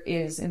here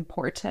is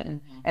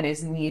important and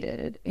is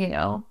needed, you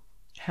know?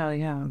 Hell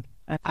yeah.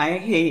 I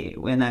hate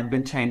when I've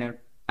been trying to,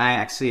 I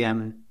actually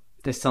am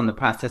just still in the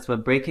process,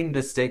 but breaking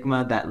the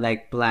stigma that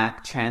like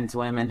Black trans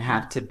women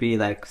have to be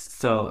like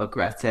so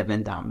aggressive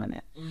and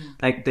dominant.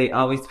 Like they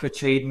always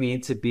portrayed me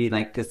to be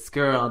like this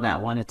girl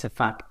that wanted to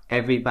fuck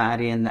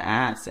everybody in the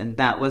ass, and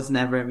that was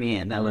never me,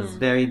 and that was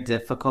very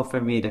difficult for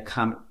me to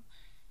come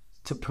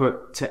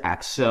to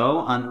act show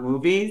on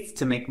movies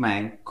to make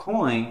my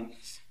coin.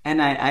 And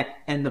I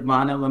in the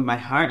bottom of my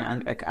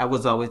heart, I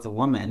was always a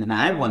woman, and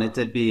I wanted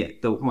to be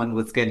the one who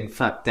was getting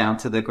fucked down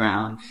to the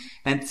ground.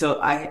 And so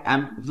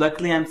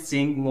I'm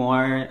seeing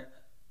more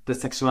the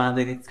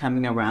sexuality that's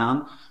coming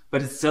around,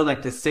 but it's still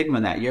like the stigma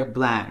that you're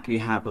black, you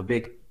have a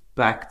big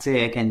black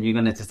dick, and you're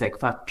gonna just like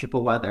fuck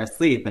people while they're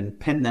asleep and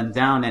pin them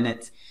down, and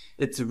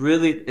it's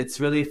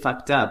really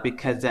fucked up,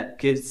 because that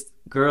gives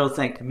girls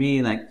like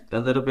me like a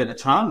little bit of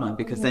trauma,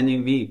 because then you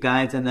meet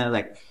guys and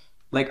they're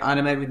like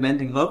automatically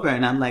bending over,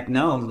 and I'm like,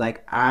 no,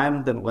 like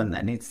I'm the one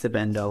that needs to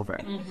bend over.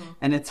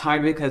 And it's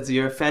hard because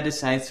you're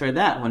fetishized for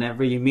that.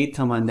 Whenever you meet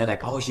someone, they're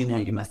like, oh, you know,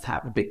 you must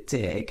have a big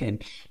dick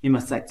and you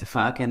must like to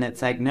fuck. And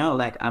it's like, no,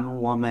 like I'm a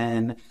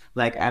woman,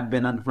 like I've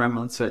been on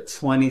hormones for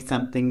 20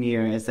 something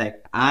years,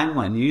 like I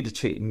want you to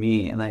treat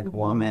me like a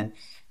woman.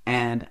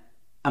 And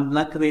I'm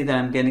lucky that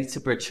I'm getting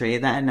to portray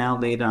that now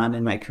later on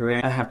in my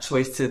career. I have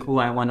choice to who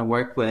I want to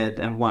work with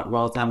and what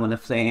roles I want to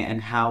play and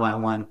how I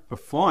want to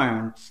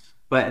perform.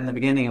 But in the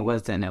beginning, it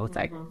wasn't. It was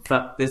like,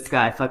 fuck this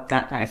guy, fuck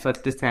that guy,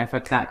 fuck this guy,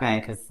 fuck that guy,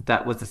 because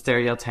that was the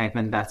stereotype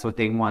and that's what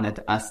they wanted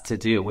us to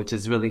do, which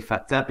is really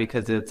fucked up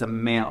because it's a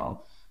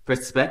male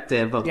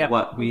perspective of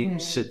what we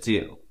should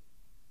do.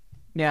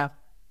 Yeah.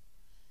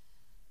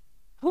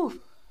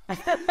 Whew.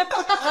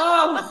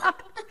 I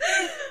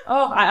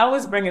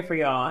always bring it for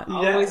y'all.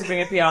 I always bring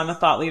it for y'all on the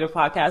Thought Leader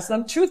podcast.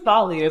 Some true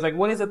thought leaders. Like,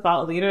 what is a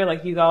thought leader?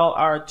 Like, you all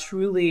are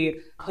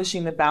truly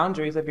pushing the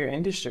boundaries of your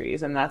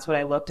industries. And that's what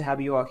I love to have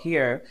you all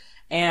here.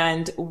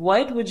 And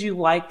what would you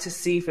like to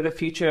see for the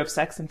future of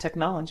sex and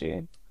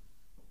technology?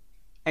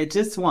 I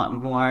just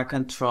want more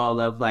control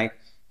of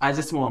I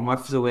just want more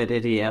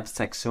fluidity of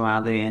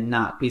sexuality and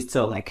not be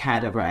so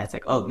categorized.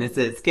 Like, oh, this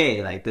is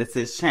gay. Like, this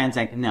is trans.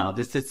 Like, no,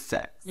 this is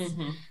sex.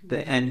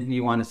 And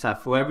you want to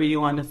fuck whoever you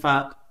want to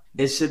fuck.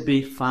 It should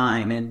be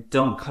fine. And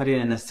don't put it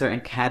in a certain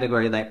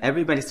category. Like,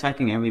 everybody's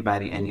fucking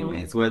everybody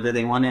anyways, whether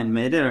they want to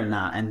admit it or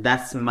not. And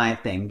that's my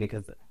thing,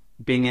 because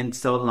being in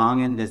so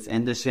long in this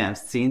industry, I've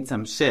seen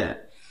some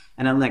shit.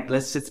 And I'm like,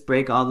 let's just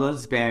break all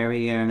those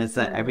barriers.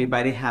 Let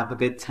everybody have a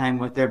good time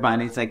with their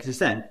bodies. Like you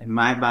said,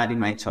 my body,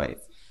 my choice.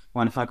 I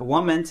want to fuck a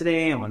woman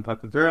today. I want to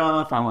fuck a girl.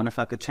 If I want to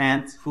fuck a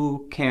trans,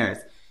 who cares?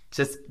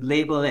 Just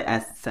label it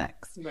as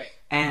sex. Right.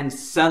 And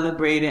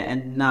celebrate it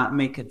and not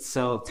make it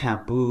so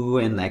taboo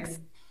and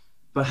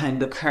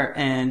behind the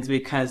curtains,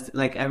 because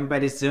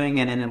everybody's doing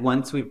it. And then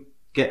once we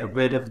get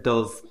rid of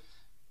those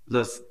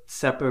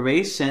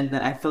separation,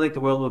 then I feel like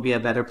the world will be a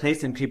better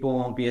place and people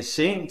won't be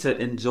ashamed to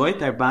enjoy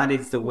their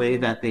bodies the way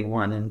that they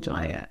want to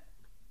enjoy it.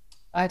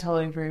 I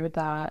totally agree with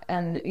that.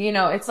 And, you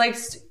know, it's like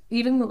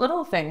even the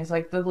little things,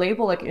 like the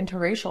label, like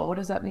interracial, what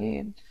does that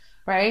mean?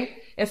 Right?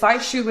 If I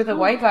shoot with a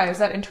white guy, is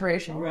that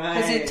interracial?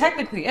 Because it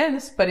technically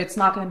is, but it's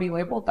not going to be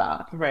labeled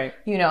that. Right.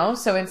 You know?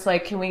 So it's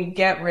like, can we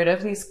get rid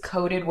of these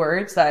coded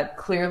words that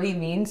clearly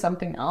mean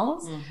something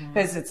else?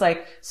 Because it's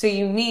like, so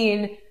you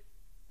mean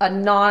a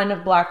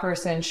non-black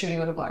person shooting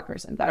with a black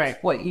person.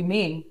 That's what you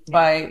mean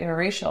by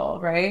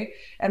interracial, right?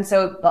 And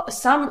so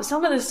some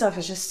of this stuff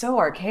is just so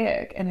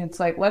archaic, and it's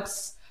like,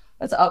 let's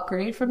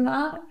upgrade from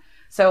that.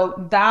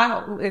 So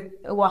that 100%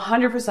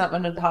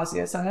 what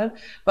Natassia said,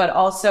 but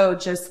also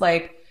just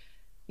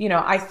you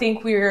know, I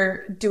think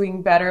we're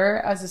doing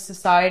better as a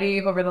society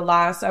over the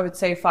last, I would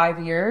say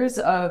 5 years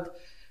of,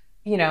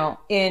 you know,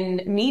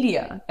 in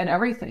media and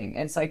everything.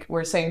 It's like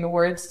we're saying the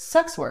words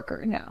sex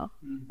worker now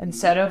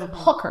instead of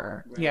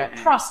hooker,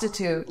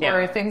 prostitute,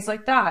 or things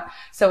like that.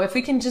 So if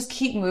we can just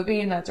keep moving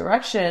in that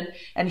direction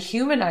and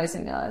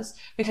humanizing us,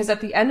 because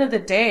at the end of the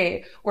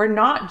day, we're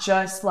not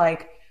just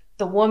like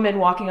the woman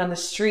walking on the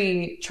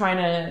street trying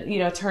to, you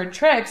know, turn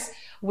tricks.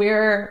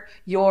 We're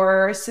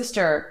your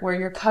sister, we're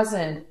your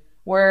cousin,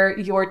 we're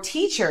your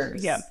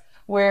teachers,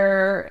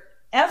 we're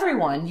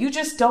everyone. You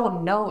just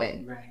don't know it.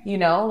 You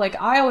know, like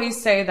I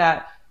always say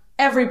that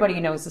everybody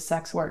knows a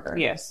sex worker.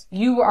 Yes.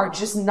 You are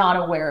just not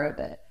aware of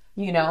it,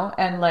 you know?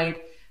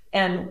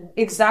 And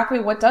exactly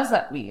what does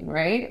that mean,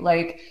 right?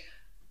 Like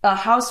a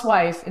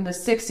housewife in the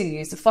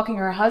 60s fucking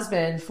her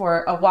husband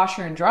for a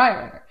washer and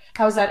dryer.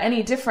 How is that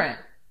any different?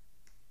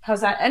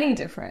 How's that any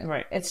different?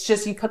 Right. It's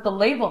just you put the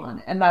label on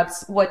it, and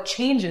that's what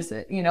changes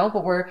it, you know?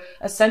 But we're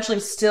essentially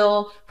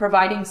still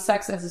providing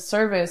sex as a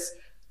service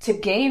to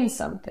gain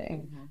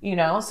something, you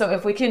know? So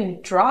if we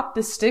can drop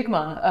the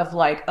stigma of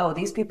like, oh,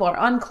 these people are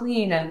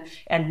unclean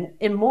and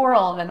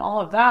immoral and all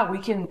of that, we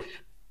can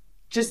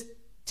just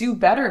do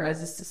better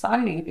as a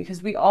society,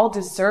 because we all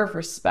deserve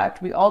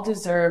respect. We all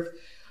deserve,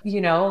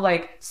 you know,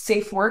 like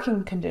safe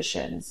working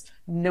conditions,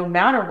 no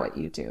matter what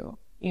you do,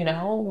 you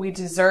know? We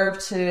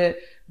deserve to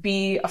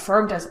be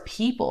affirmed as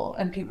people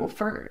and people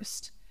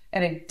first.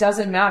 And it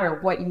doesn't matter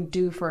what you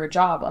do for a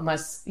job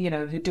unless, you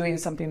know, you're doing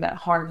something that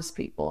harms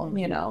people,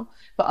 you know.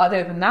 But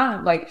other than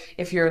that, like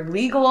if you're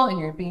legal and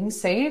you're being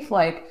safe,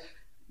 like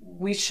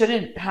we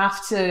shouldn't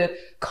have to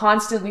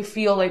constantly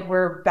feel like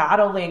we're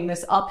battling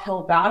this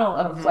uphill battle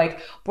of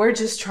like, we're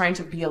just trying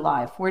to be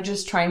alive. We're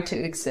just trying to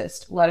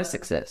exist. Let us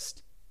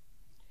exist.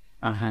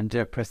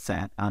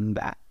 100% on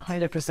that.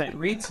 100%.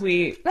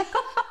 Retweet.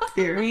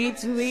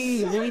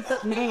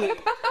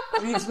 Retweet.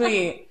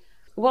 Sweet.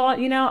 Well, I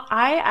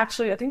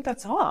think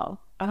that's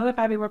all. I don't know if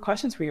I have any more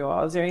questions for you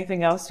all. Is there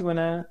anything else you want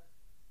to...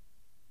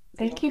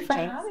 Thank you for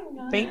having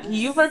us. Thank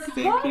you for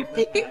coming.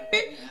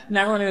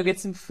 Now we're going to go get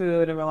some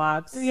food and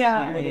relax.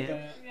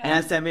 Yeah.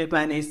 As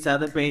everybody,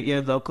 celebrate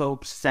your local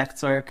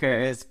sex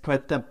workers.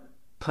 Put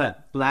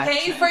black...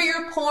 Pay for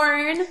your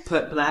porn.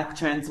 Put black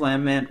trans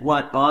women,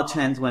 all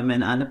trans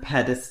women on a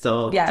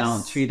pedestal. Yes.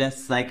 Don't treat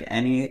us like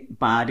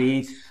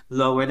anybody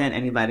lower than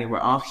anybody. We're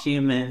all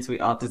humans. We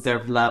all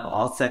deserve love.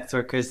 All sex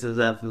workers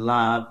deserve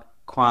love,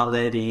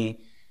 quality,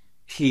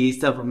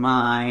 peace of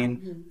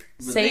mind,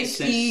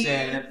 safety.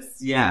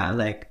 Relationships. Yeah,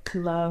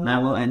 love. I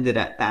will end it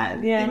at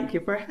that. Yeah. Thank you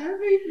for having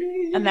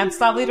me. And that's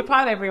Thought Leader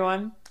Pod,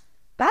 everyone.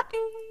 Bye.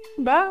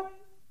 Bye.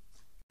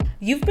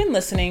 You've been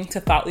listening to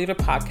Thought Leader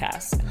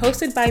Podcast,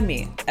 hosted by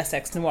me,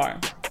 SX Noir.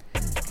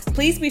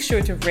 Please be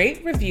sure to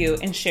rate, review,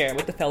 and share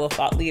with a fellow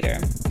thought leader.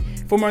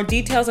 For more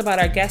details about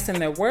our guests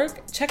and their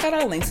work, check out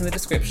our links in the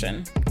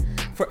description.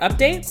 For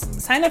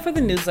updates, sign up for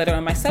the newsletter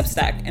on my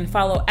Substack and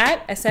follow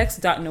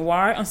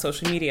 @sx.noir on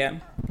social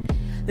media.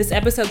 This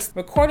episode's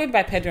recorded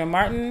by Pedro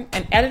Martin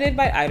and edited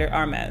by Ider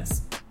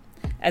Armez.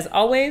 As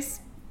always,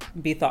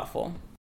 be thoughtful.